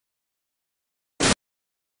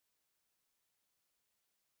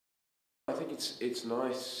think it's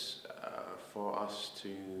nice for us to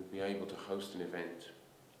be able to host an event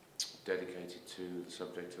dedicated to the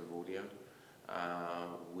subject of audio.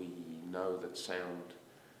 We know that sound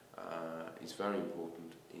is very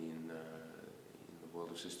important in the world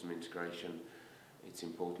of system integration. It's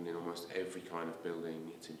important in almost every kind of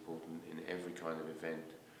building. It's important in every kind of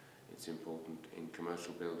event. It's important in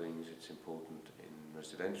commercial buildings. It's important in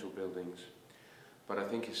residential buildings. But I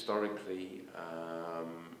think historically,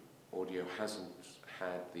 audio hasn't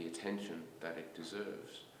had the attention that it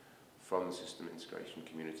deserves from the system integration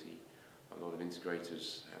community. A lot of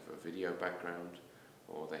integrators have a video background,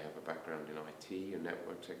 or they have a background in IT and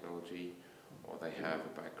network technology, or they have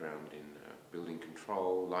a background in building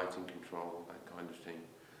control, lighting control, that kind of thing.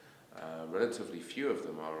 Relatively few of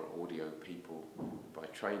them are audio people by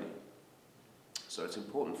training. So it's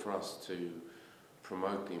important for us to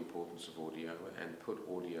promote the importance of audio and put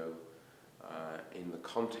audio in the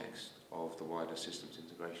context of the wider systems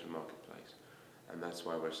integration marketplace. And that's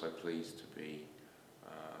why we're so pleased to be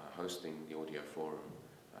hosting the AudioForum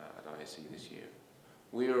at ISE this year.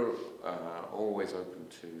 We're always open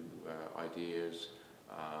to ideas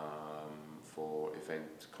for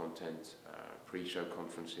event content, pre-show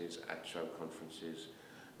conferences, at-show conferences.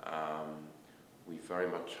 We very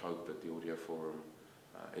much hope that the AudioForum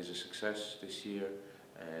is a success this year,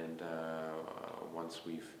 and once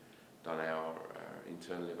we've done our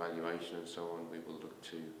internal evaluation and so on, we will look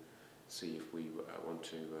to see if we want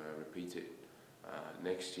to repeat it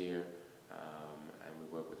next year, and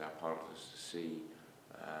we work with our partners to see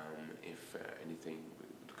if anything,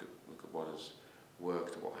 look at what has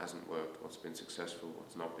worked, what hasn't worked, what's been successful,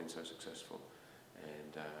 what's not been so successful,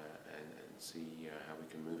 and see how we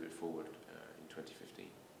can move it forward in 2015.